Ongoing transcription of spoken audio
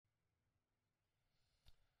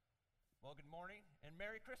Well, good morning and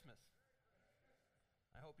Merry Christmas.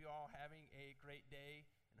 I hope you're all having a great day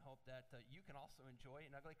and hope that you can also enjoy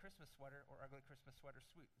an ugly Christmas sweater or ugly Christmas sweater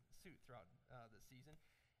suit throughout the season.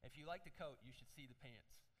 If you like the coat, you should see the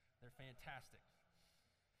pants. They're fantastic.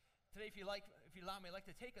 Today, if you allow me, I'd like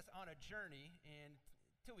to take us on a journey, and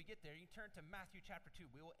till we get there, you can turn to Matthew chapter 2.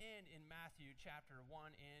 We will end in Matthew chapter 1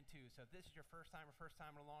 and 2. So if this is your first time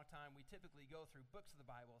in a long time, we typically go through books of the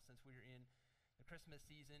Bible since we're in the Christmas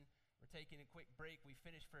season. We're taking a quick break. We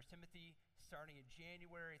finished 1 Timothy starting in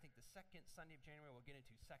January. I think the second Sunday of January we'll get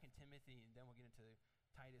into 2 Timothy, and then we'll get into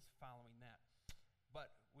Titus following that. But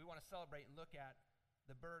we want to celebrate and look at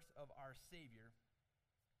the birth of our Savior.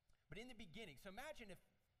 But in the beginning, so imagine if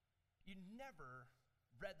you never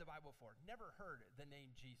read the Bible before, never heard the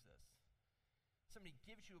name Jesus. Somebody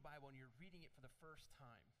gives you a Bible and you're reading it for the first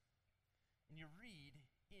time. And you read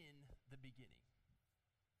in the beginning.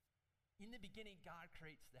 In the beginning, God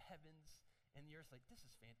creates the heavens and the earth. Like, this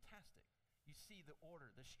is fantastic. You see the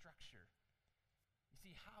order, the structure. You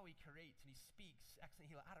see how he creates and he speaks ex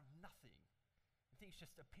nihilo out of nothing. And things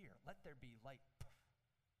just appear. Let there be light. Poof,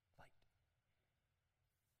 light.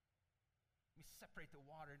 We separate the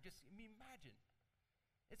water and just imagine.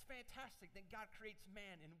 It's fantastic that God creates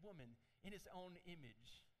man and woman in his own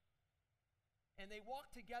image. And they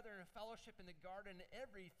walk together in fellowship in the garden and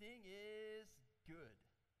everything is good.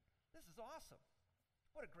 This is awesome.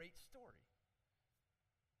 What a great story.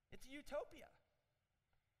 It's a utopia.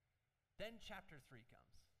 Then chapter 3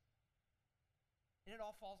 comes. And it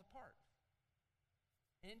all falls apart.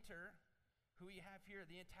 Enter who we have here,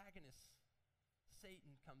 the antagonist.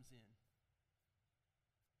 Satan comes in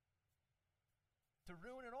to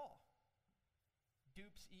ruin it all.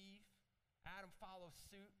 Dupes Eve. Adam follows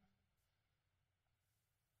suit.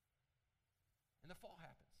 And the fall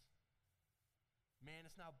happens. Man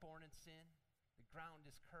is now born in sin. The ground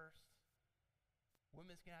is cursed.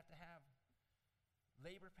 Women's going to have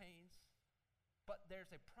labor pains. But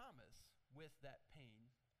there's a promise with that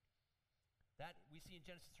pain that we see in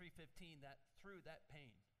Genesis 3:15, that through that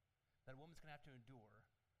pain that a woman's going to have to endure,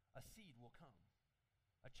 a seed will come.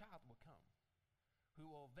 A child will come who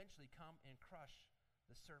will eventually come and crush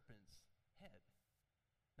the serpent's head.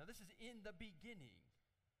 Now this is in the beginning.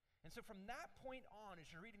 And so from that point on,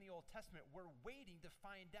 as you're reading the Old Testament, we're waiting to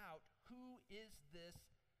find out who is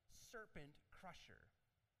this serpent crusher.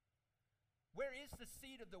 Where is the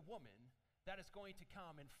seed of the woman that is going to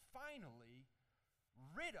come and finally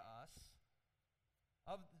rid us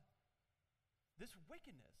of this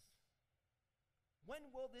wickedness?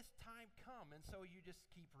 When will this time come? And so you just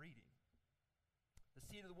keep reading. The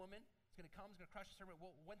seed of the woman is going to come, is going to crush the serpent.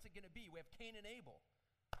 Well, when's it going to be? We have Cain and Abel.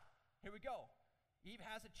 Here we go. Eve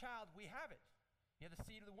has a child, we have it. You have the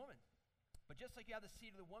seed of the woman. But just like you have the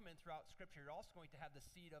seed of the woman throughout Scripture, you're also going to have the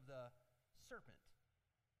seed of the serpent.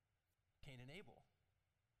 Cain and Abel.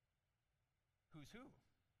 Who's who?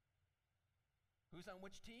 Who's on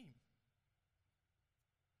which team?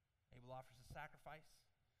 Abel offers a sacrifice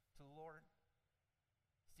to the Lord.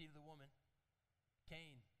 Seed of the woman.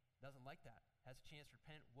 Cain doesn't like that. Has a chance to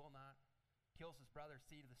repent, will not. Kills his brother,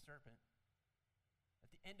 seed of the serpent.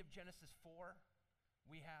 At the end of Genesis 4,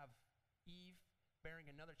 we have Eve bearing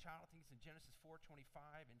another child. I think it's in Genesis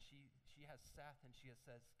 4:25, and she has Seth, and she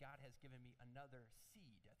says, God has given me another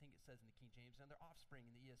seed. I think it says in the King James, another offspring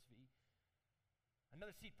in the ESV.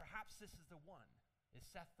 Another seed, perhaps this is the one. Is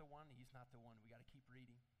Seth the one? He's not the one. We got to keep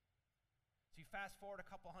reading. So you fast forward a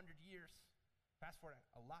couple hundred years, fast forward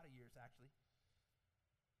a lot of years actually,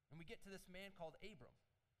 and we get to this man called Abram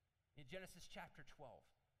in Genesis chapter 12.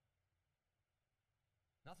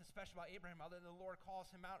 Nothing special about Abraham other than the Lord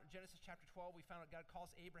calls him out. In Genesis chapter 12, we found out God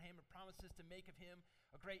calls Abraham and promises to make of him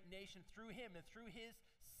a great nation. Through him and through his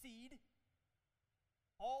seed,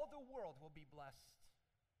 all the world will be blessed.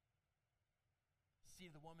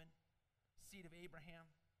 Seed of the woman, seed of Abraham.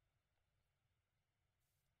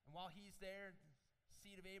 And while he's there,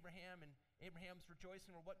 seed of Abraham, and Abraham's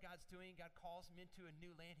rejoicing over what God's doing, God calls him into a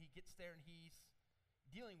new land. He gets there and he's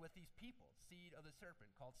dealing with these people, seed of the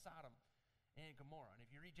serpent, called Sodom and Gomorrah. And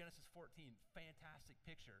if you read Genesis 14, fantastic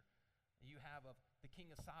picture you have of the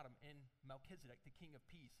king of Sodom and Melchizedek, the king of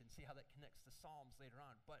peace, and see how that connects to Psalms later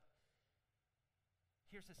on. But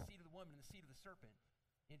here's the seed of the woman and the seed of the serpent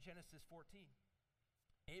in Genesis 14.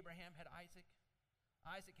 Abraham had Isaac.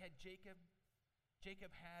 Isaac had Jacob.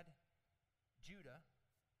 Jacob had Judah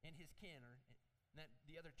and his kin, and then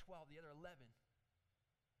the other 12, the other 11.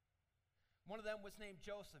 One of them was named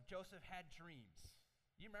Joseph. Joseph had dreams.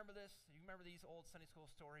 You remember this? You remember these old Sunday school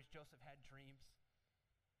stories? Joseph had dreams.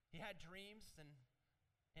 He had dreams, and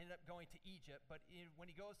ended up going to Egypt, but when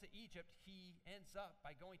he goes to Egypt, he ends up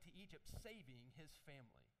by going to Egypt saving his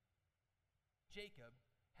family. Jacob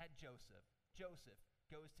had Joseph. Joseph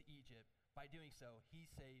goes to Egypt. By doing so, he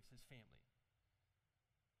saves his family.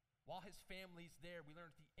 While his family's there, we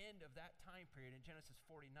learn at the end of that time period in Genesis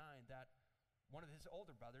 49 that one of his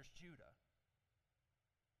older brothers, Judah,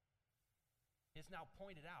 is now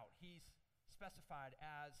pointed out. He's specified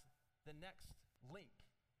as the next link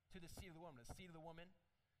to the seed of the woman. The seed of the woman,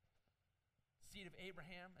 seed of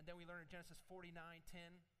Abraham, and then we learn in Genesis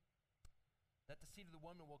 49:10 that the seed of the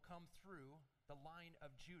woman will come through the line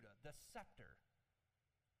of Judah, the scepter,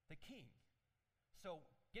 the king. So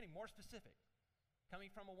getting more specific, coming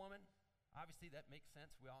from a woman, obviously that makes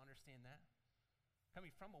sense. We all understand that.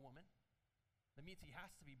 Coming from a woman, that means he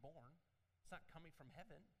has to be born. It's not coming from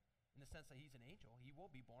heaven in the sense that he's an angel. He will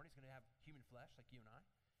be born. He's going to have human flesh like you and I.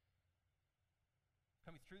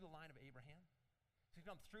 Coming through the line of Abraham. He's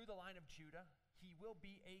going to come through the line of Judah. He will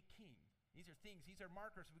be a king. These are things, these are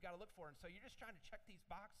markers we've got to look for. And so you're just trying to check these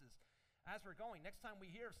boxes as we're going. Next time we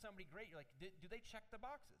hear of somebody great, you're like, do they check the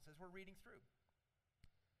boxes as we're reading through?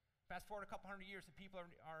 Fast forward a couple hundred years, the people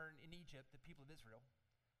are in Egypt, the people of Israel.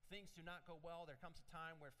 Things do not go well. There comes a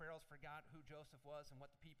time where Pharaoh's forgot who Joseph was and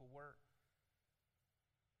what the people were.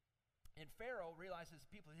 And Pharaoh realizes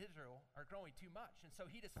the people of Israel are growing too much. And so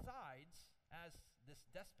he decides, as this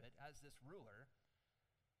despot, as this ruler,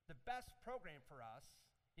 the best program for us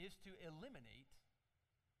is to eliminate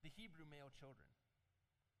the Hebrew male children.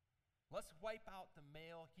 Let's wipe out the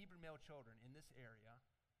Hebrew male children in this area,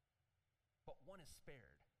 but one is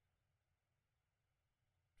spared.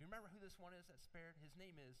 Do you remember who this one is that's spared? His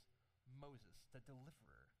name is Moses, the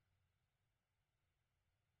deliverer.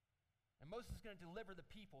 And Moses is going to deliver the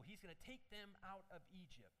people. He's going to take them out of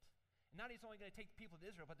Egypt. And not he's only going to take the people of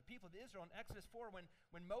Israel, but the people of Israel in Exodus 4,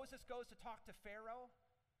 when Moses goes to talk to Pharaoh,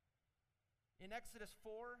 in Exodus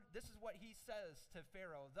 4, this is what he says to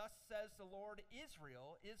Pharaoh. Thus says the Lord,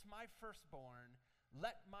 Israel is my firstborn.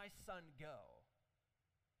 Let my son go.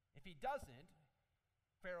 If he doesn't,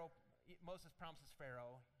 Moses promises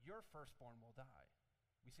Pharaoh, your firstborn will die.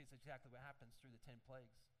 We see it's exactly what happens through the 10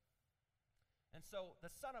 plagues. And so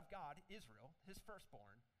the Son of God, Israel, his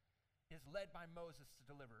firstborn, is led by Moses to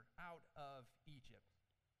deliver out of Egypt.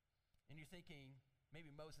 And you're thinking,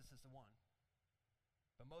 maybe Moses is the one.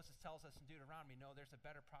 But Moses tells us in Deuteronomy, no, there's a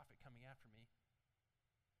better prophet coming after me.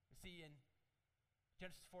 You see, in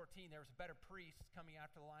Genesis 14, there was a better priest coming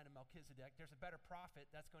after the line of Melchizedek. There's a better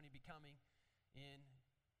prophet that's going to be coming in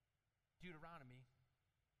Deuteronomy.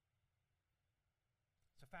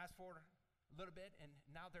 So fast forward a little bit, and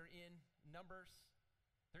now they're in Numbers.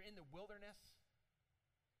 They're in the wilderness.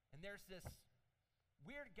 And there's this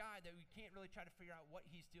weird guy that we can't really try to figure out what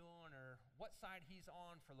he's doing or what side he's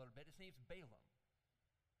on for a little bit. His name's Balaam.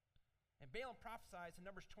 And Balaam prophesies in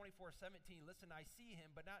Numbers 24:17, listen, I see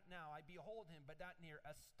him, but not now. I behold him, but not near.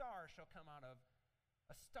 A star shall come out of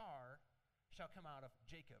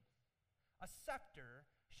Jacob. A scepter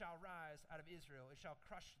shall rise out of Israel. It shall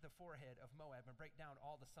crush the forehead of Moab and break down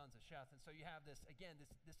all the sons of Sheth. And so you have this, again,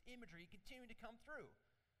 this imagery continuing to come through.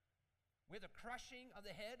 With a crushing of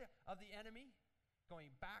the head of the enemy,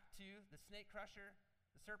 going back to the snake crusher,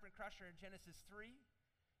 the serpent crusher in Genesis 3.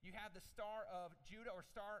 You have the star of Judah,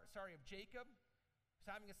 of Jacob, who's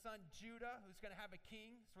having a son, Judah, who's going to have a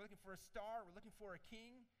king. So we're looking for a star. We're looking for a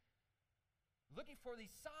king. Looking for these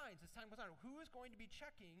signs as time goes on. Who is going to be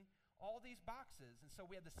checking all these boxes? And so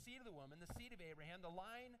we have the seed of the woman, the seed of Abraham, the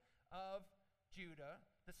line of Judah,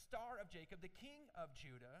 the star of Jacob, the king of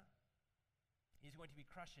Judah. He's going to be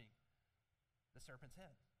crushing the serpent's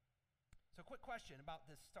head. So quick question about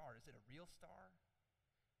this star. Is it a real star?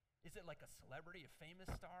 Is it like a celebrity, a famous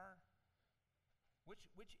star?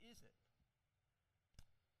 Which is it?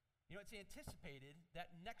 You know, it's anticipated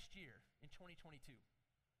that next year, in 2022,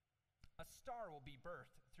 a star will be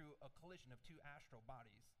birthed through a collision of two astral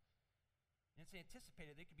bodies. And it's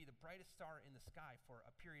anticipated it could be the brightest star in the sky for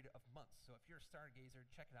a period of months. So if you're a stargazer,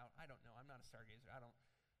 check it out. I don't know. I'm not a stargazer. I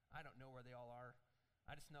don't know where they all are.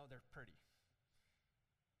 I just know they're pretty.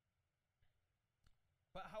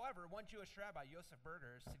 But however, one Jewish rabbi, Yosef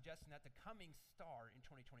Berger, is suggesting that the coming star in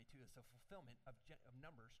 2022 is the fulfillment of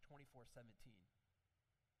Numbers 24:17.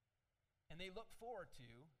 And they look forward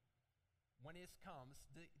to, when it comes,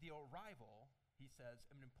 the arrival, he says,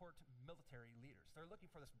 of an important military leader. So they're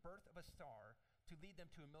looking for this birth of a star to lead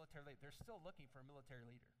them to a military leader. They're still looking for a military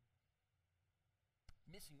leader.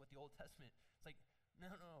 Missing with the Old Testament. It's like,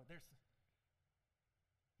 no,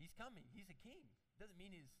 he's coming. He's a king. Doesn't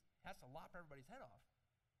mean he has to lop everybody's head off.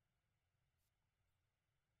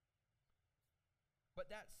 but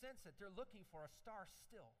that sense that they're looking for a star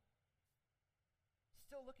still.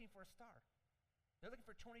 Still looking for a star. They're looking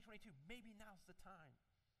for 2022. Maybe now's the time.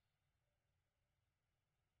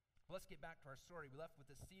 Well, let's get back to our story. We left with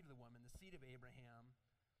the seed of the woman, the seed of Abraham,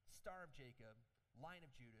 star of Jacob, line of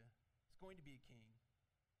Judah. Is going to be a king.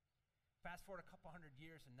 Fast forward a couple hundred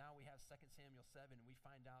years, and now we have 2 Samuel 7, and we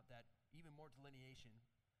find out that even more delineation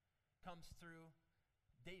comes through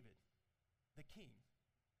David, the king.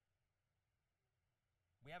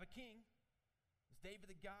 We have a king. Is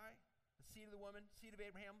David the guy? The seed of the woman, seed of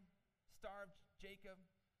Abraham, star of Jacob,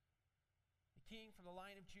 the king from the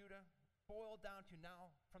line of Judah, boiled down to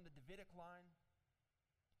now from the Davidic line.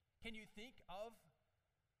 Can you think of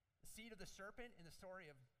the seed of the serpent in the story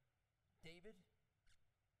of David?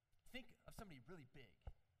 Think of somebody really big,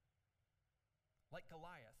 like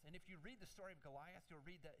Goliath. And if you read the story of Goliath, you'll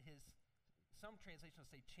read that some translations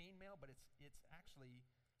will say chainmail, but it's actually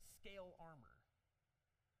scale armor.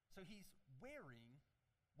 So he's wearing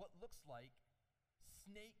what looks like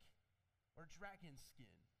snake or dragon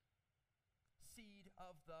skin, seed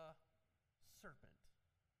of the serpent,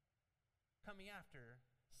 coming after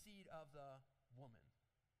seed of the woman.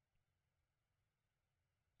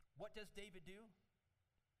 What does David do?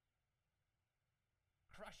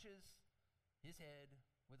 Crushes his head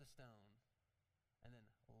with a stone and then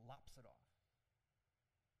lops it off.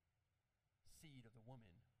 Seed of the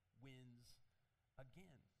woman wins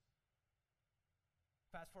again.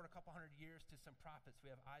 Fast forward a couple hundred years to some prophets.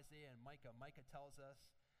 We have Isaiah and Micah. Micah tells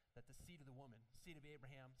us that the seed of the woman, seed of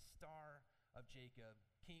Abraham, star of Jacob,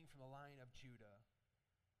 king from the line of Judah,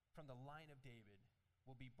 from the line of David,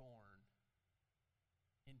 will be born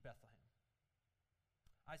in Bethlehem.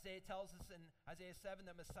 Isaiah tells us in Isaiah 7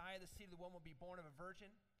 that Messiah, the seed of the woman, will be born of a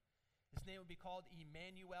virgin. His name will be called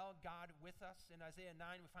Emmanuel, God with us. In Isaiah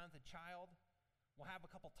 9, we find the child will have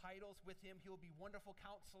a couple titles with him. He will be Wonderful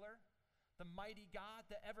Counselor, the Mighty God,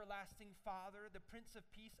 the Everlasting Father, the Prince of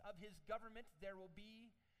Peace. Of his government there will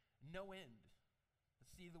be no end. The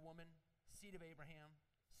seed of the woman, seed of Abraham,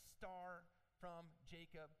 star from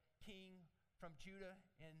Jacob, king from Judah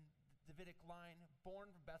and Davidic line, born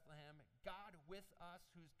from Bethlehem, God with us,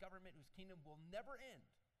 whose government, whose kingdom will never end.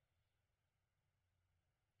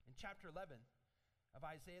 In chapter 11 of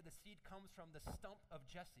Isaiah, the seed comes from the stump of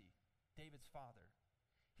Jesse, David's father.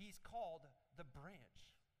 He's called the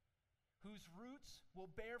branch, whose roots will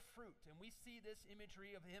bear fruit. And we see this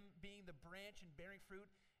imagery of him being the branch and bearing fruit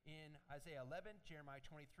in Isaiah 11, Jeremiah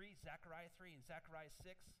 23, Zechariah 3, and Zechariah 6.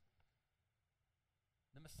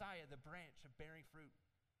 The Messiah, the branch of bearing fruit.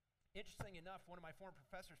 Interesting enough, one of my former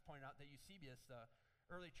professors pointed out that Eusebius, the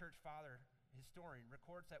early church father historian,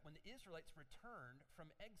 records that when the Israelites returned from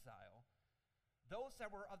exile, those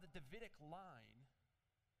that were of the Davidic line,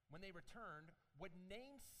 when they returned, would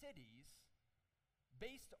name cities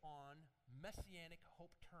based on messianic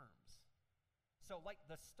hope terms. So like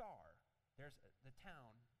the star, there's the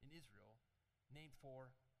town in Israel named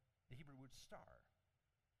for the Hebrew word star.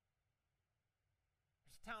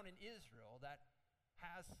 There's a town in Israel that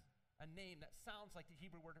has a name that sounds like the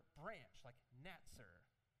Hebrew word branch, like Natsir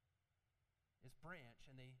is branch,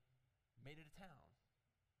 and they made it a town.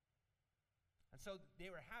 And so they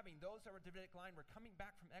were having, those that were Davidic line were coming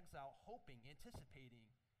back from exile, hoping, anticipating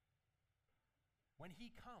when he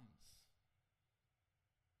comes,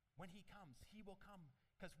 he will come,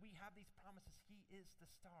 because we have these promises. He is the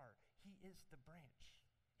star. He is the branch.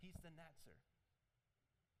 He's the Natsir.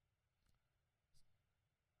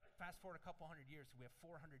 Fast forward a couple hundred years, so we have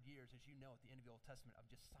 400 years, as you know, at the end of the Old Testament, of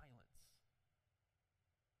just silence.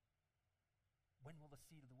 When will the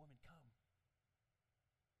seed of the woman come?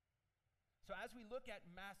 So as we look at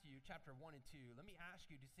Matthew chapter 1 and 2, let me ask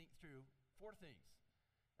you to think through 4 things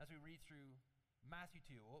as we read through Matthew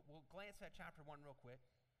 2. We'll glance at chapter 1 real quick.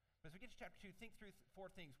 But as we get to chapter 2, think through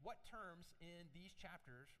 4 things. What terms in these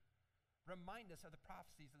chapters remind us of the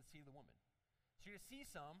prophecies of the seed of the woman? So you're going to see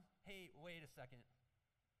some, hey, wait a second.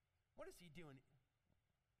 What is he doing?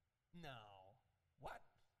 No. What?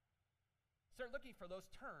 Start looking for those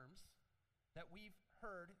terms that we've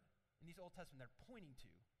heard in these Old Testament that are pointing to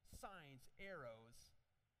signs, arrows,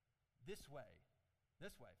 this way,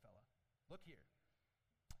 fella. Look here.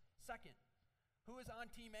 Second, who is on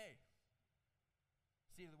team A?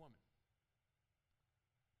 Seed of the woman.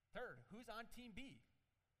 Third, who's on team B?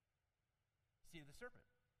 Seed of the serpent.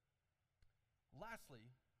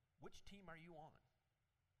 Lastly, which team are you on?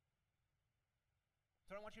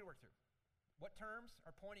 So I want you to work through. What terms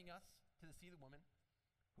are pointing us to the seed of the woman?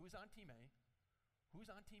 Who's on team A?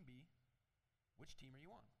 Who's on team B? Which team are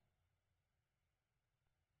you on?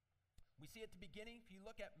 We see at the beginning, if you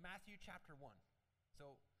look at Matthew chapter 1.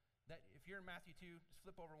 So That if you're in Matthew 2, just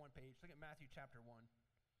flip over one page. Look at Matthew chapter 1.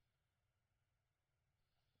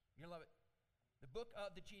 You're going to love it. The book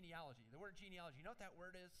of the genealogy. The word genealogy, you know what that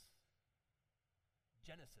word is?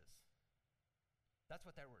 Genesis. That's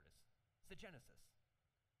what that word is. It's the Genesis.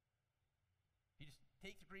 You just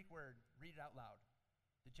take the Greek word, read it out loud.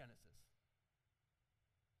 The Genesis.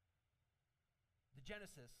 The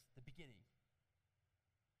Genesis, the beginning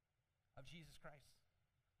of Jesus Christ,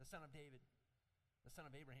 the son of David, the son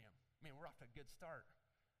of Abraham. Man, we're off to a good start.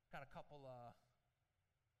 Got a couple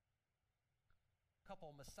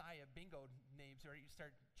Messiah bingo names where you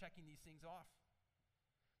start checking these things off.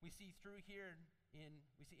 We see through here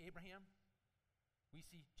we see Abraham, we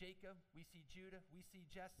see Jacob, we see Judah, we see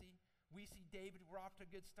Jesse, we see David. We're off to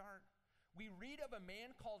a good start. We read of a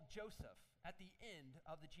man called Joseph at the end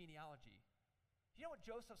of the genealogy. Do you know what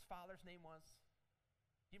Joseph's father's name was?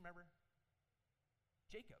 Do you remember?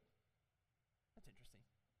 Jacob. That's interesting.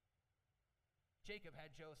 Jacob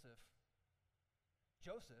had Joseph.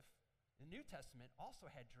 Joseph, in the New Testament,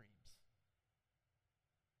 also had dreams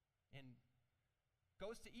and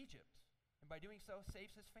goes to Egypt, and by doing so,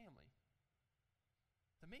 saves his family.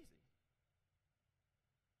 It's amazing.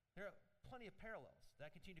 There are plenty of parallels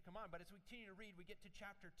that continue to come on, but as we continue to read, we get to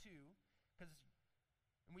chapter 2, and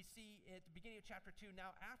we see at the beginning of chapter 2,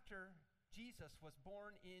 now after Jesus was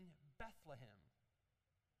born in Bethlehem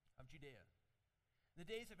of Judea, in the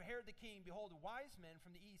days of Herod the king, behold, wise men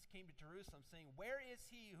from the east came to Jerusalem, saying, where is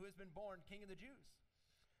he who has been born King of the Jews?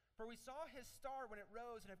 For we saw his star when it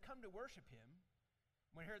rose and have come to worship him.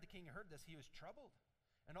 When Herod the king heard this, he was troubled,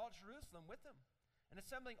 and all Jerusalem with him. And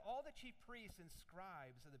assembling all the chief priests and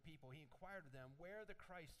scribes of the people, he inquired of them where the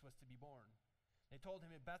Christ was to be born. They told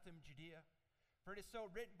him in Bethlehem, Judea. For it is so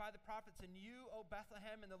written by the prophets, and you, O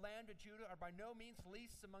Bethlehem, in the land of Judah, are by no means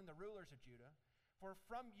least among the rulers of Judah. For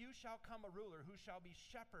from you shall come a ruler who shall be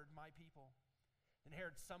shepherd my people. Then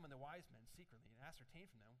Herod summoned the wise men secretly and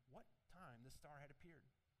ascertained from them what time the star had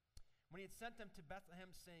appeared. When he had sent them to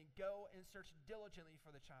Bethlehem, saying, go and search diligently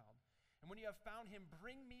for the child. And when you have found him,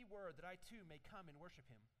 bring me word that I too may come and worship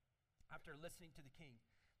him. After listening to the king,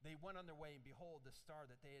 they went on their way, and behold, the star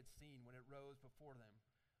that they had seen when it rose before them,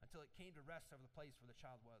 until it came to rest over the place where the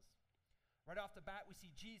child was. Right off the bat, we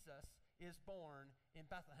see Jesus is born in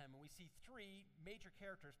Bethlehem, and we see three major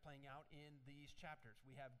characters playing out in these chapters.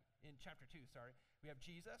 We have, in chapter 2, we have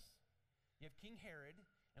Jesus, you have King Herod,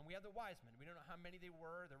 and we have the wise men. We don't know how many they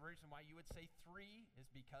were. The reason why you would say three is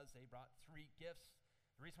because they brought three gifts.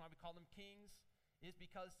 The reason why we call them kings is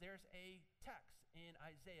because there's a text in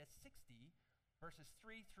Isaiah 60, verses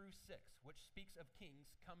 3 through 6, which speaks of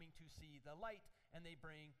kings coming to see the light, and they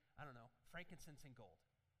bring, frankincense and gold.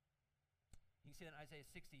 You can see that in Isaiah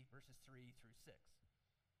 60, verses 3 through 6.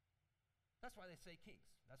 That's why they say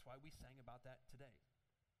kings. That's why we sang about that today.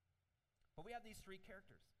 But we have these three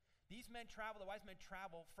characters. These men travel, the wise men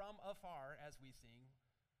travel from afar, as we sing,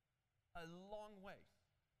 a long way.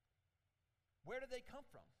 Where did they come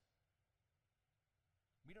from?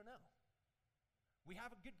 We don't know. We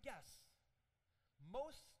have a good guess.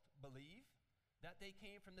 Most believe that they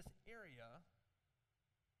came from this area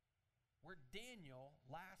where Daniel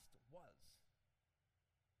last was.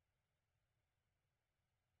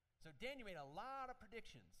 So Daniel made a lot of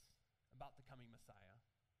predictions about the coming Messiah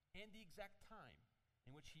and the exact time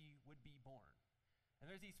in which he would be born. And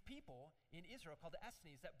there's these people in Israel called the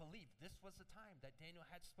Essenes that believed this was the time that Daniel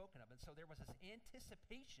had spoken of. And so there was this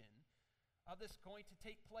anticipation of this going to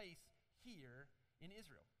take place here in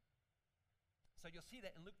Israel. So you'll see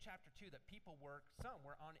that in Luke chapter 2 that some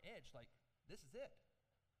were on edge, like, this is it.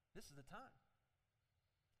 This is the time.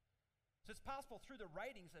 So it's possible through the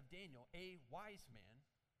writings of Daniel, a wise man,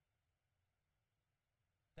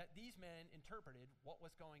 that these men interpreted what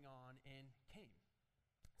was going on and came.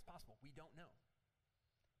 It's possible. We don't know.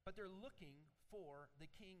 But they're looking for the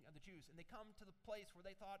King of the Jews. And they come to the place where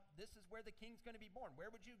they thought, this is where the king's going to be born. Where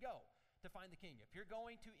would you go to find the king? If you're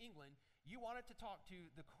going to England, you wanted to talk to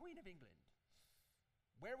the Queen of England.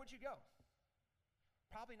 Where would you go?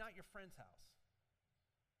 Probably not your friend's house.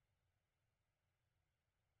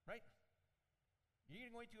 Right? You're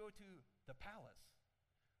going to go to the palace,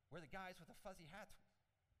 where the guys with the fuzzy hats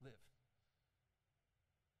live.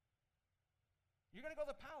 You're going to go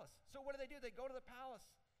to the palace. So what do? They go to the palace.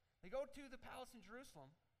 They go to the palace in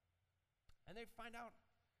Jerusalem, and they find out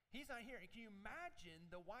he's not here. And can you imagine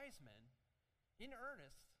the wise men, in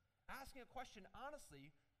earnest, asking a question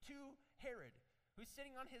honestly to Herod, who's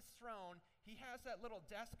sitting on his throne? He has that little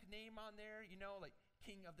desk name on there, like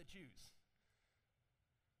King of the Jews.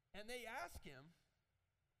 And they ask him,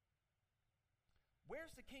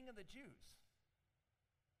 where's the King of the Jews?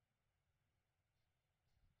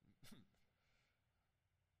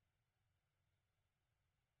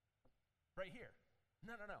 right here.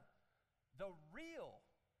 No. The real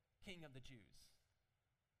King of the Jews.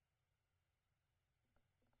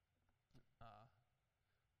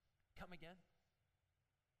 Come again?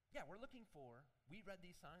 Yeah, we read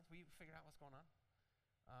these signs. We figured out what's going on.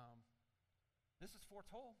 This is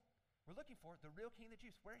foretold. We're looking for the real King of the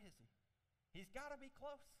Jews. Where is he? He's got to be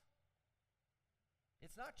close.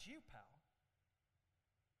 It's not you, pal.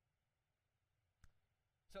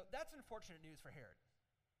 So that's unfortunate news for Herod.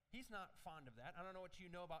 He's not fond of that. I don't know what you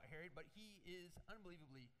know about Herod, but he is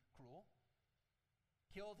unbelievably cruel.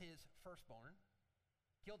 Killed his firstborn,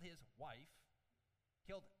 killed his wife,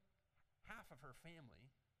 killed half of her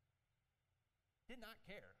family. Did not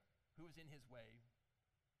care who was in his way,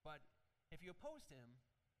 but if you opposed him,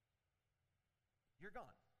 you're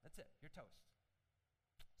gone. That's it. You're toast.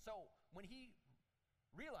 So when he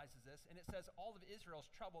realizes this, and it says all of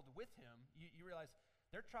Israel's troubled with him, you realize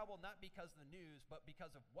they're troubled not because of the news, but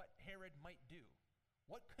because of what Herod might do.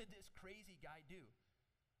 What could this crazy guy do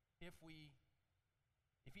if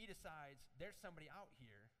he decides there's somebody out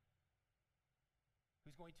here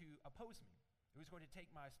who's going to oppose me, who's going to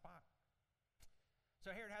take my spot?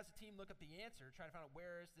 So Herod has the team look up the answer, try to find out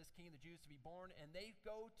where is this King of the Jews to be born, and they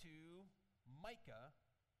go to Micah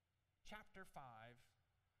chapter 5,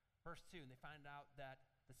 verse 2, and they find out that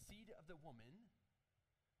the seed of the woman,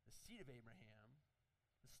 the seed of Abraham,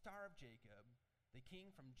 the star of Jacob, the king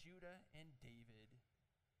from Judah and David,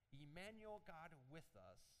 Emmanuel, God with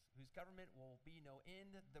us, whose government will be no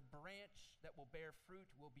end, the branch that will bear fruit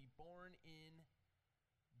will be born in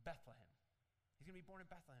Bethlehem. He's going to be born in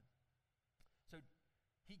Bethlehem. So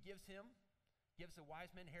he gives the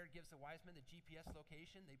wise men, Herod gives the wise men the GPS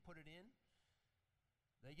location. They put it in.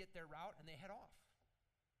 They get their route, and they head off.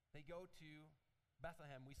 They go to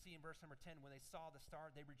Bethlehem. We see in verse number 10, when they saw the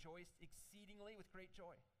star, they rejoiced exceedingly with great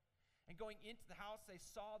joy. And going into the house, they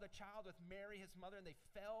saw the child with Mary, his mother, and they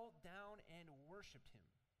fell down and worshiped him.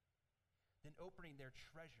 Then opening their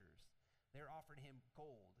treasures, they offered him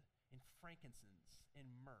gold and frankincense and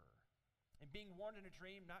myrrh. And being warned in a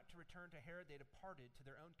dream not to return to Herod, they departed to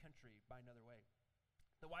their own country by another way.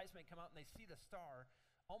 The wise men come out, and they see the star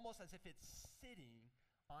almost as if it's sitting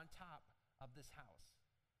on top of this house.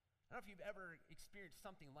 I don't know if you've ever experienced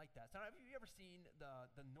something like that. So I don't know if you've ever seen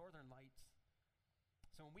the Northern Lights.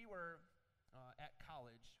 So when we were at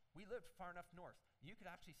college, we lived far enough north. You could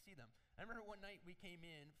actually see them. I remember one night we came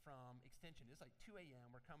in from Extension. It was like 2 a.m.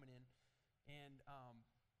 We're coming in, and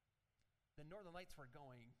the Northern Lights were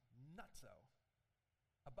going nutso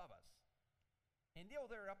above us. And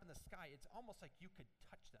they're up in the sky. It's almost like you could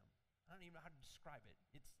touch them. I don't even know how to describe it.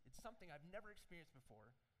 It's something I've never experienced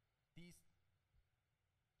before. These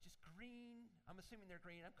just green, I'm assuming they're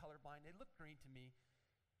green, I'm colorblind, they look green to me.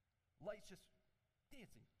 Lights just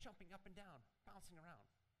dancing, jumping up and down, bouncing around.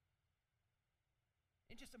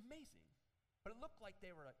 And just amazing. But it looked like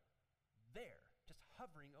they were there, just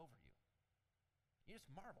hovering over you. You just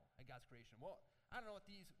marvel at God's creation. Well, I don't know what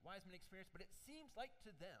these wise men experienced, but it seems like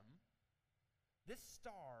to them, this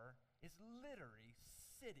star is literally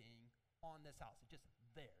sitting on this house. It's just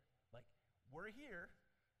there. Like, we're here.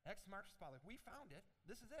 X marks the spot. Like, we found it.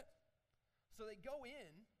 This is it. So they go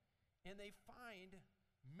in, and they find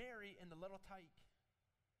Mary in the little tyke.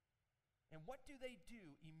 And what do they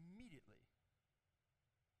do immediately?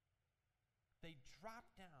 They drop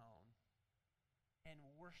down and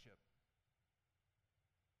worship.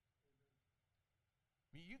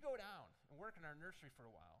 I mean, you go down and work in our nursery for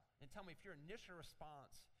a while and tell me if your initial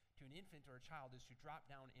response to an infant or a child is to drop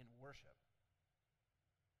down and worship.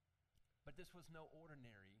 But this was no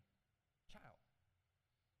ordinary child.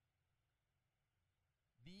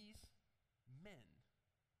 These men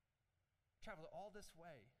traveled all this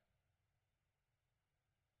way,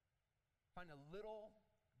 find a little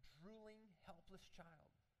drooling, helpless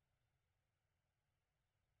child.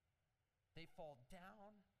 They fall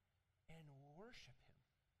down and worship him.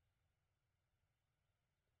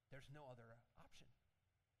 There's no other option.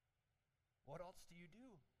 What else do you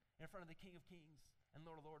do in front of the King of Kings and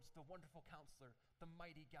Lord of Lords, the wonderful Counselor, the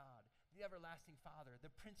mighty God, the everlasting Father,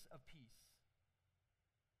 the Prince of Peace?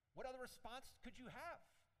 What other response could you have?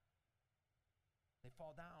 They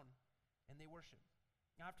fall down and they worship.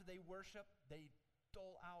 After they worship, they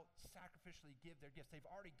dole out, sacrificially give their gifts.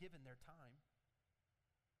 They've already given their time.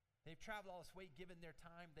 They've traveled all this way, given their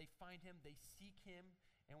time. They find him, they seek him,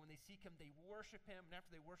 and when they seek him, they worship him. And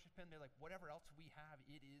after they worship him, they're like, whatever else we have,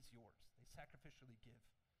 it is yours. They sacrificially give.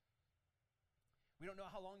 We don't know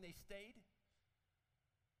how long they stayed.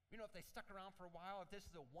 We don't know if they stuck around for a while, if this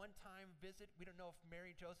is a one-time visit. We don't know if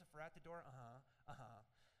Mary and Joseph were at the door.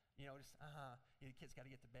 You know, just, the kids got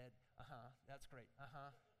to get to bed. That's great.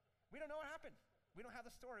 We don't know what happened. We don't have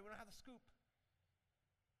the story. We don't have the scoop.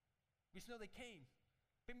 We just know they came.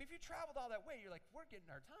 But if you traveled all that way, you're like, we're getting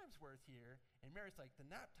our time's worth here. And Mary's like, the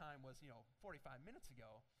nap time was, 45 minutes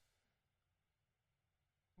ago.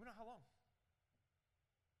 We don't know how long.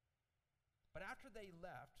 But after they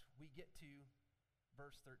left, we get to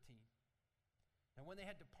verse 13. And when they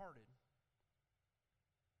had departed,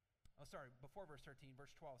 before verse 13,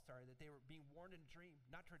 verse 12, that they were being warned in a dream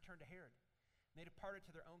not to return to Herod. And they departed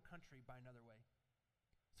to their own country by another way.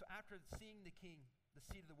 So after seeing the king, the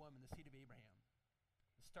seed of the woman, the seed of Abraham,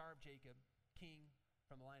 the star of Jacob, king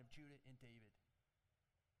from the line of Judah and David,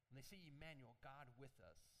 and they see Emmanuel, God with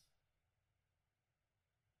us,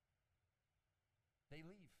 they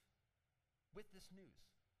leave with this news.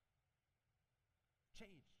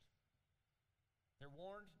 Changed. They're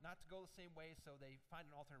warned not to go the same way, so they find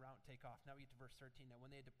an alternate route and take off. Now we get to verse 13. Now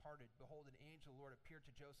when they had departed, behold, an angel of the Lord appeared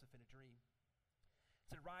to Joseph in a dream.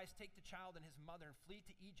 It said, "Rise, take the child and his mother, and flee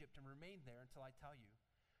to Egypt, and remain there until I tell you.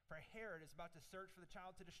 For Herod is about to search for the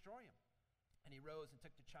child to destroy him." And he rose and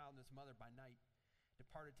took the child and his mother by night,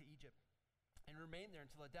 departed to Egypt, and remained there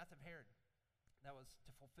until the death of Herod. That was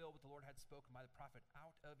to fulfill what the Lord had spoken by the prophet,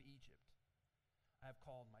 "Out of Egypt I have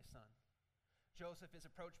called my son." Joseph is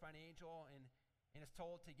approached by an angel and is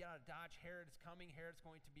told to get out of Dodge. Herod is coming. Herod's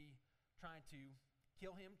going to be trying to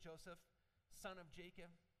kill him. Joseph, son of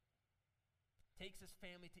Jacob, takes his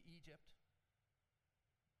family to Egypt,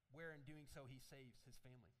 where in doing so he saves his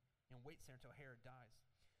family and waits there until Herod dies.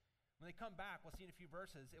 When they come back, we'll see in a few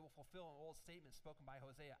verses, it will fulfill an old statement spoken by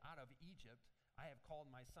Hosea, "Out of Egypt I have called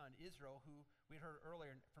my son." Israel, who we heard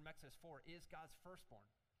earlier from Exodus 4, is God's firstborn,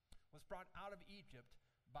 was brought out of Egypt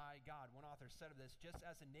by God. One author said of this, just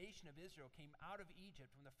as the nation of Israel came out of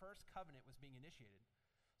Egypt when the first covenant was being initiated,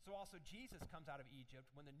 so also Jesus comes out of Egypt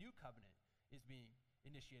when the new covenant is being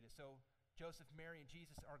initiated. So Joseph, Mary, and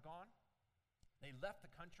Jesus are gone. They left the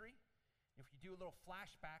country. If you do a little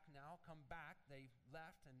flashback now, come back, they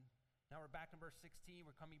left, and now we're back in verse 16.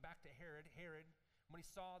 We're coming back to Herod. Herod, when he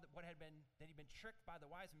saw that he'd been tricked by the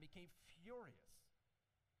wise men, became furious.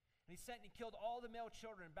 And he sent and killed all the male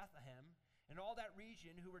children in Bethlehem and all that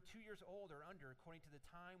region who were 2 years old or under, according to the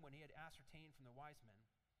time when he had ascertained from the wise men.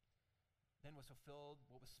 Then was fulfilled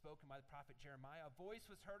what was spoken by the prophet Jeremiah. A voice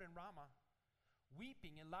was heard in Ramah,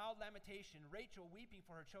 weeping in loud lamentation, Rachel weeping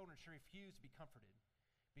for her children. She refused to be comforted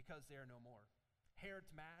because they are no more.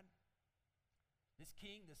 Herod's mad. This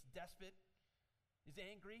king, this despot, is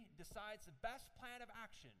angry, decides the best plan of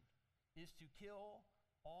action is to kill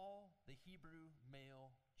all the Hebrew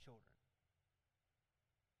male children.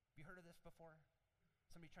 Have you heard of this before?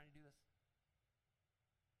 Somebody trying to do this?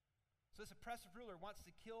 So this oppressive ruler wants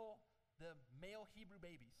to kill the male Hebrew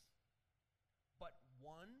babies, but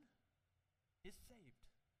one is saved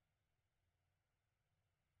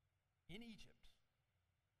in Egypt.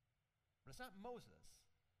 But it's not Moses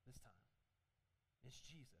this time. It's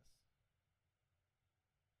Jesus.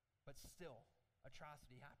 But still,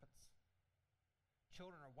 atrocity happens.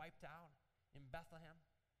 Children are wiped out in Bethlehem.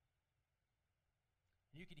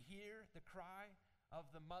 And you could hear the cry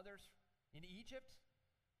of the mothers in Egypt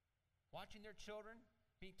watching their children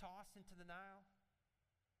being tossed into the Nile.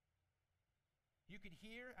 You could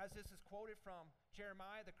hear, as this is quoted from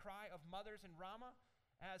Jeremiah, the cry of mothers in Ramah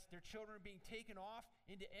as their children are being taken off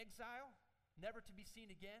into exile, never to be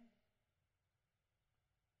seen again.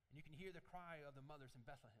 And you can hear the cry of the mothers in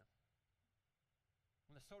Bethlehem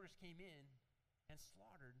when the soldiers came in and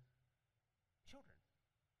slaughtered children.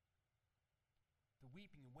 The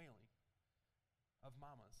weeping and wailing of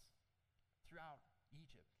mamas throughout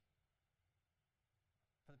Egypt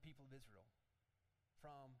from the people of Israel,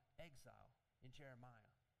 from exile in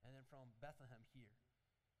Jeremiah, and then from Bethlehem here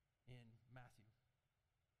in Matthew.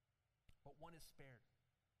 But one is spared.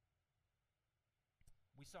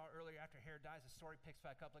 We saw earlier after Herod dies, the story picks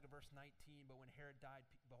back up, look at verse 19. But when Herod died,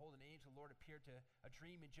 behold, an angel of the Lord appeared to a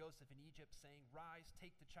dream in Joseph in Egypt, saying, "Rise,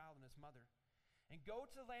 take the child and his mother, and go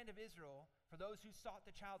to the land of Israel, for those who sought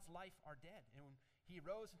the child's life are dead." And when he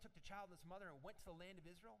arose and took the child and his mother and went to the land of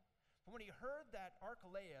Israel. But when he heard that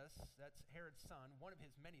Archelaus, that's Herod's son, one of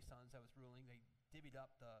his many sons that was ruling, they divvied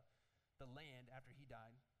up the land after he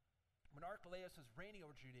died. When Archelaus was reigning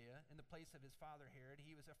over Judea in the place of his father Herod,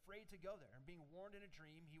 he was afraid to go there, and being warned in a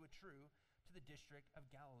dream, he withdrew to the district of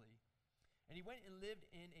Galilee. And he went and lived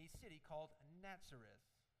in a city called Nazareth,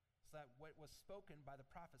 so that what was spoken by the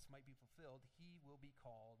prophets might be fulfilled, he will be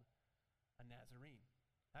called a Nazarene.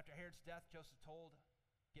 After Herod's death, Joseph told,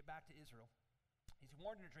 "Get back to Israel." He's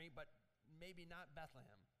warned in a dream, but maybe not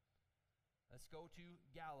Bethlehem. Let's go to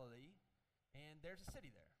Galilee, and there's a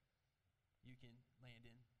city there you can land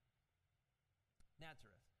in.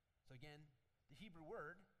 Nazareth. So again, the Hebrew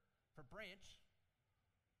word for branch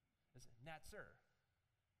is natsir.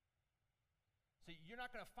 So you're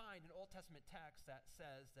not going to find an Old Testament text that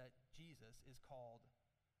says that Jesus is called,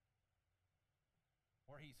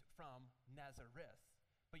 or he's from Nazareth.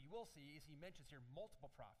 But you will see, as he mentions here,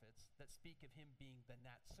 multiple prophets that speak of him being the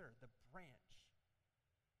natsir, the branch.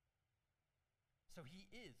 So he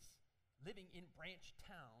is living in Branch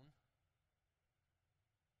Town,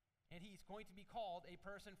 and he's going to be called a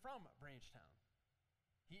person from Branch Town.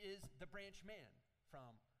 He is the branch man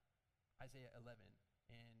from Isaiah 11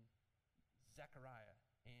 and Zechariah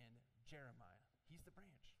and Jeremiah. He's the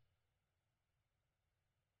branch.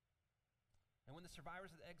 And when the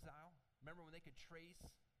survivors of the exile, remember when they could trace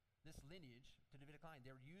this lineage to Davidic line,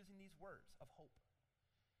 they were using these words of hope.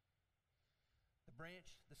 The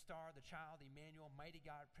branch, the star, the child, Emmanuel, mighty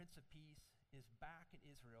God, Prince of Peace, is back in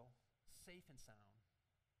Israel, safe and sound.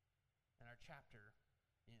 And our chapter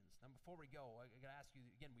ends. Now, before we go, I got to ask you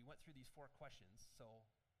again, we went through these 4 questions, so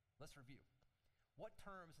let's review. What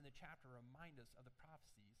terms in the chapter remind us of the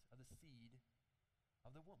prophecies of the seed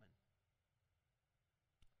of the woman?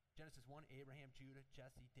 Genesis 1, Abraham, Judah,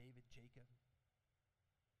 Jesse, David, Jacob.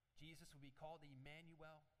 Jesus will be called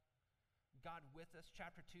Emmanuel, God with us.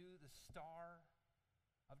 Chapter 2, the star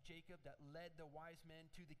of Jacob that led the wise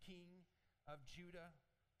men to the king of Judah,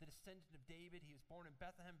 the descendant of David. He was born in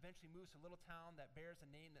Bethlehem, eventually moves to a little town that bears a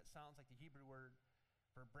name that sounds like the Hebrew word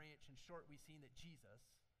for branch. In short, we've seen that Jesus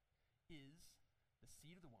is the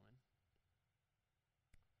seed of the woman,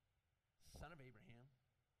 son of Abraham,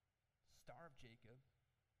 star of Jacob,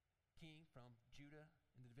 king from Judah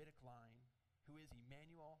in the Davidic line, who is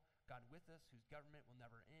Emmanuel, God with us, whose government will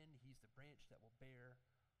never end. He's the branch that will bear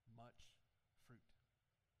much fruit.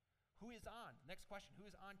 Who is on? Next question. Who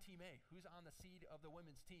is on Team A? Who's on the seed of the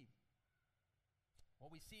women's team? Well,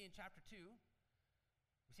 we see in chapter 2,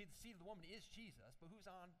 we see the seed of the woman is Jesus, but who's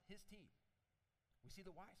on his team? We see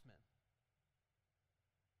the wise men.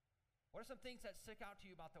 What are some things that stick out to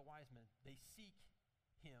you about the wise men? They seek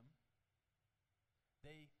him.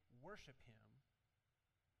 They worship him.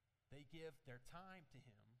 They give their time to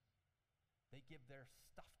him. They give their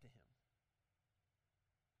stuff to him.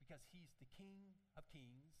 Because he's the King of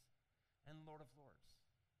kings and Lord of lords.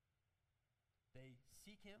 They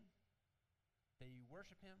seek him. They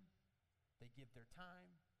worship him. They give their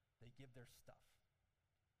time. They give their stuff.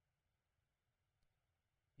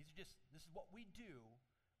 This is what we do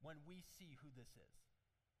when we see who this is.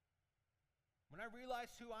 When I realize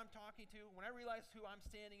who I'm talking to, when I realize who I'm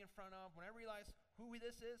standing in front of, when I realize who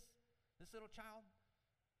this is, this little child,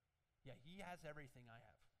 yeah, he has everything I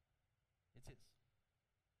have. It's his.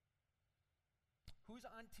 Who's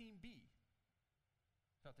on Team B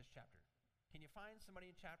throughout this chapter? Can you find somebody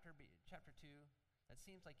in chapter 2 that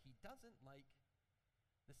seems like he doesn't like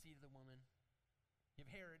the seed of the woman? You have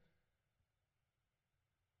Herod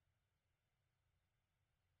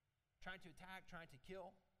trying to attack, trying to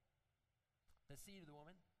kill the seed of the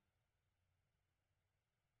woman.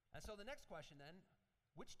 And so the next question then,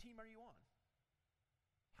 which team are you on?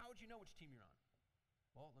 How would you know which team you're on?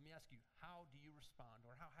 Well, let me ask you, how do you respond,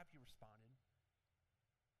 or how have you responded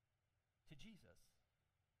to Jesus?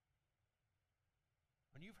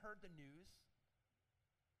 When you've heard the news,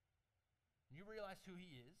 and you realize who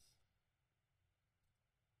he is,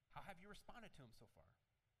 how have you responded to him so far?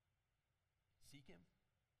 Seek him?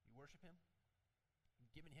 You worship him?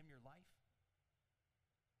 You've given him your life?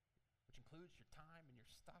 Which includes your time and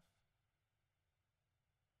your stuff.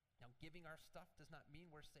 Now, giving our stuff does not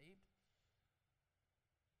mean we're saved.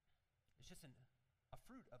 It's just a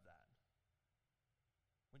fruit of that.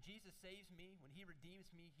 When Jesus saves me, when he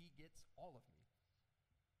redeems me, he gets all of me.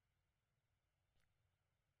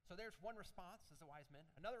 So there's one response as the wise men.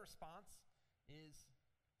 Another response is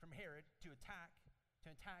from Herod to attack,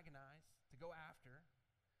 to antagonize, to go after.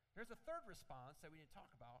 There's a third response that we didn't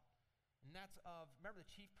talk about, and that's of, remember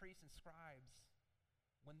the chief priests and scribes,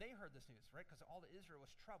 when they heard this news, right? Because all of Israel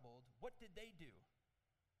was troubled, what did they do?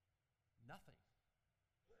 Nothing.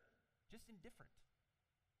 Just indifferent.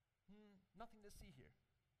 Nothing to see here.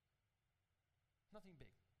 Nothing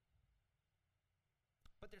big.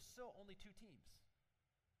 But there's still only 2 teams.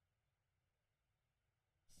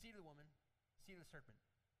 Seed of the woman, seed of the serpent.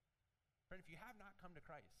 Friend, if you have not come to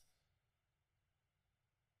Christ,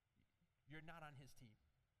 you're not on his team.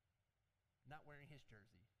 Not wearing his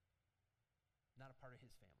jersey. Not a part of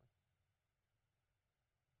his family.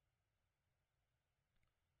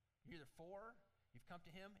 You're either for, you've come to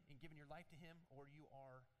him and given your life to him, or you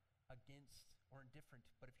are against or indifferent.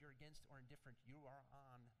 But if you're against or indifferent, you are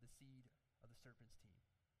on the seed of the serpent's team.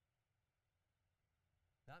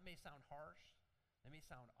 Now, that may sound harsh. That may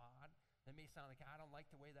sound odd. That may sound like, I don't like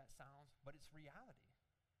the way that sounds, but it's reality.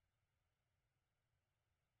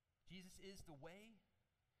 Jesus is the way.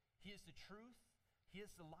 He is the truth. He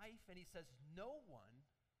is the life. And he says, no one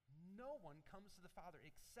comes to the Father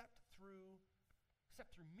except through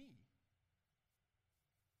me.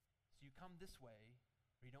 So you come this way,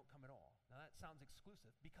 or you don't come at all. Now that sounds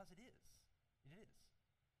exclusive, because it is. It is.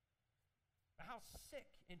 But how sick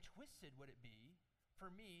and twisted would it be for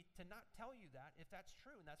me to not tell you that if that's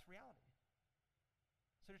true and that's reality?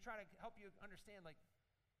 So to try to help you understand, like,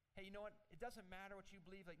 hey, you know what? It doesn't matter what you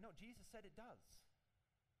believe. Like, no, Jesus said it does.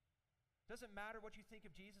 Doesn't matter what you think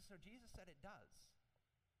of Jesus. No, Jesus said it does.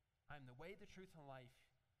 I'm the way, the truth, and life.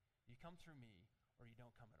 You come through me, or you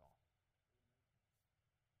don't come at all.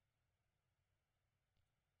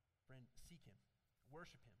 Friend, seek him.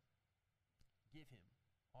 Worship him. Give him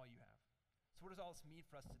all you have. So what does all this mean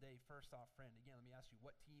for us today? First off, friend, again, let me ask you,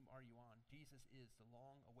 what team are you on? Jesus is the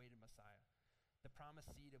long-awaited Messiah, the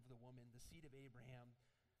promised seed of the woman, the seed of Abraham,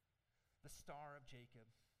 the star of Jacob,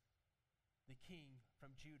 the king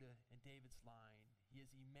from Judah and David's line. He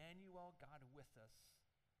is Emmanuel, God with us.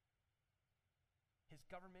 His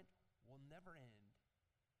government will never end.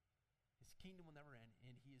 His kingdom will never end,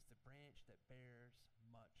 and he is the branch that bears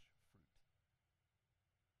much fruit.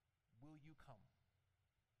 Will you come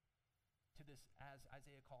to this, as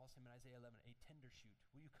Isaiah calls him in Isaiah 11, a tender shoot?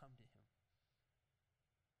 Will you come to him?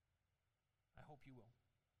 I hope you will.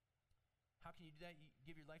 How can you do that? You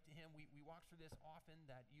give your life to him. We walk through this often,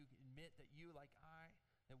 that you admit that you, like I,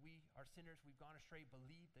 that we are sinners, we've gone astray,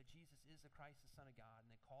 believe that Jesus is the Christ, the Son of God, and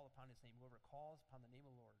then call upon his name. Whoever calls upon the name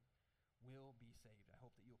of the Lord will be saved. I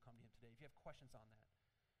hope that you'll come to him today. If you have questions on that,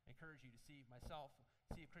 I encourage you to see a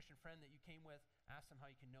Christian friend that you came with, ask them how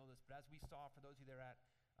you can know this. But as we saw, for those of you there at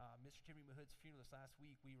Mr. Jimmy Mahood's funeral this last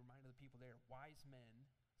week, we reminded the people there, wise men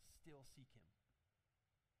still seek him.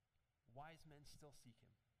 Wise men still seek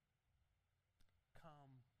him.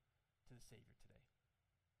 Come to the Savior today.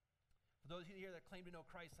 For those of you here that claim to know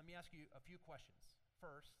Christ, let me ask you a few questions.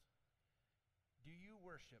 First, do you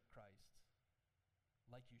worship Christ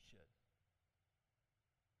like you should?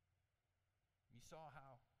 You saw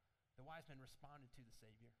how the wise men responded to the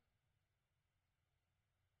Savior.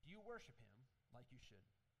 Do you worship him like you should?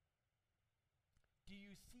 Do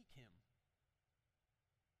you seek him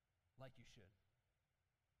like you should?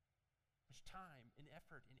 Much time and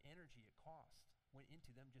effort and energy it cost went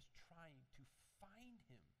into them just trying to find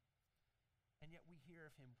him. And yet we hear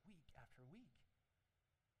of him week after week.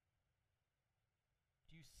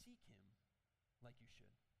 Do you seek him like you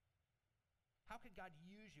should? How could God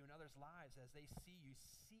use you in others' lives as they see you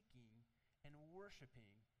seeking and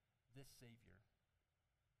worshiping this Savior?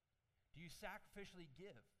 Do you sacrificially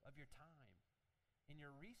give of your time and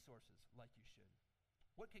your resources like you should?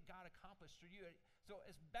 What could God accomplish through you? So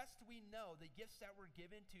as best we know, the gifts that were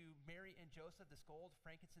given to Mary and Joseph, this gold,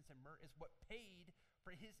 frankincense, and myrrh, is what paid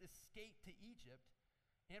for his escape to Egypt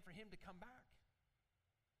and for him to come back.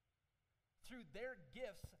 Through their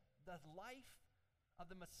gifts, the life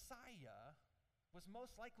of the Messiah was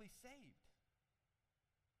most likely saved.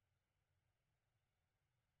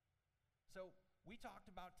 So we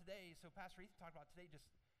talked about today, so Pastor Ethan talked about today, just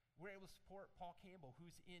we're able to support Paul Campbell,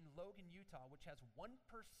 who's in Logan, Utah, which has 1%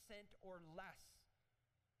 or less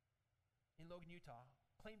in Logan, Utah,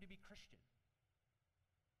 claim to be Christian.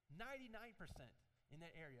 99% in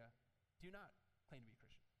that area do not claim to be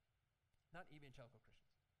Christian, not evangelical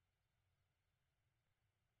Christians.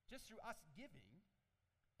 Just through us giving,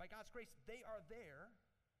 by God's grace, they are there.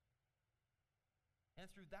 And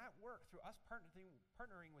through that work, through us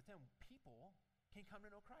partnering with them, people can come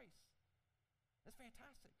to know Christ. That's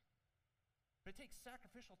fantastic. But it takes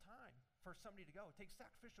sacrificial time for somebody to go. It takes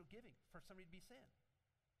sacrificial giving for somebody to be sent.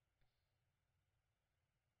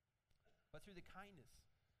 But through the kindness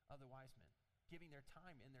of the wise men, giving their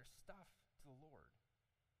time and their stuff to the Lord,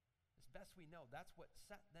 as best we know, that's what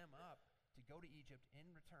set them up to go to Egypt and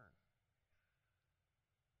return.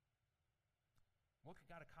 What could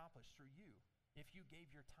God accomplish through you if you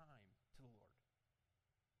gave your time to the Lord?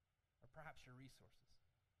 Or perhaps your resources?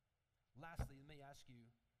 Lastly, let me ask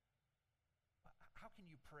you, how can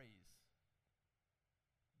you praise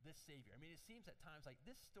this Savior? I mean, it seems at times like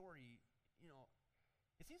this story,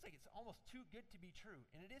 it seems like it's almost too good to be true.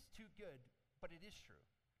 And it is too good, but it is true.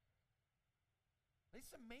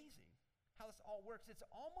 It's amazing how this all works. It's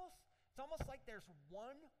almost like there's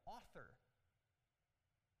one author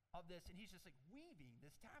of this, and he's just like weaving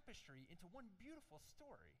this tapestry into one beautiful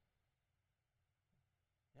story.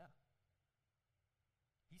 Yeah.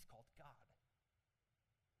 He's called God.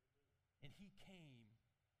 And he came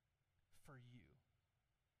for you.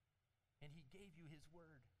 And he gave you his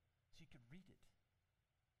word so you could read it.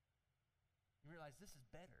 You realize this is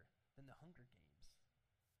better than the Hunger Games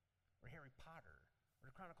or Harry Potter or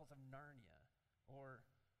the Chronicles of Narnia or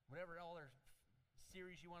whatever other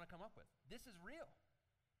series you want to come up with. This is real.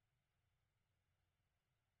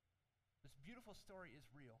 This beautiful story is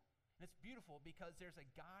real. And it's beautiful because there's a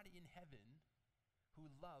God in heaven who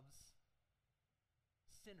loves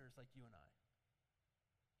sinners like you and I.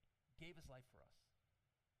 Gave his life for us.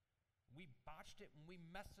 We botched it and we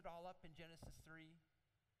messed it all up in Genesis 3.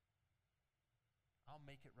 I'll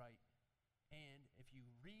make it right. And if you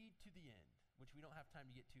read to the end, which we don't have time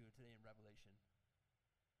to get to today in Revelation,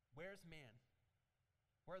 where's man?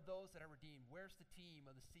 Where are those that are redeemed? Where's the team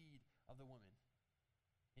of the seed of the woman?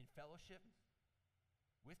 In fellowship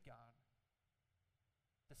with God,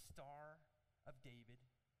 the star of David,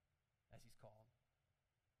 as he's called,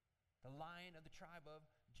 the Lion of the tribe of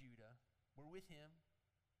Judah. We're with him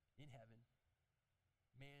in heaven.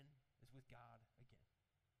 Man is with God again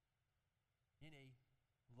in a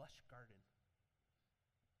lush garden.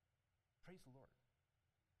 Praise the Lord.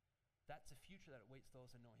 That's the future that awaits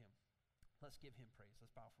those that know him. Let's give him praise.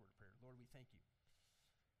 Let's bow for a word of prayer. Lord, we thank you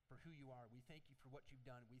for who you are. We thank you for what you've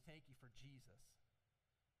done. We thank you for Jesus.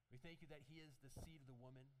 We thank you that he is the seed of the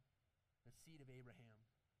woman, the seed of Abraham,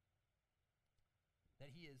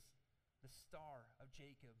 that he is the star of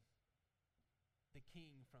Jacob, the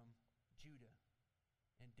king from Judah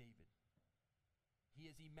and David.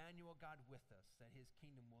 He is Emmanuel, God with us, that his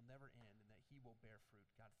kingdom will never end and that he will bear fruit.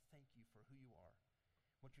 God, thank you for who you are,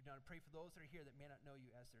 what you've done. I pray for those that are here that may not know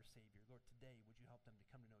you as their Savior. Lord, today, would you help them to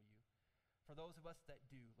come to know you? For those of us that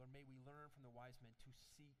do, Lord, may we learn from the wise men to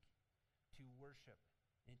seek, to worship,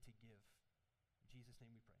 and to give. In Jesus'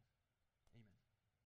 name we pray.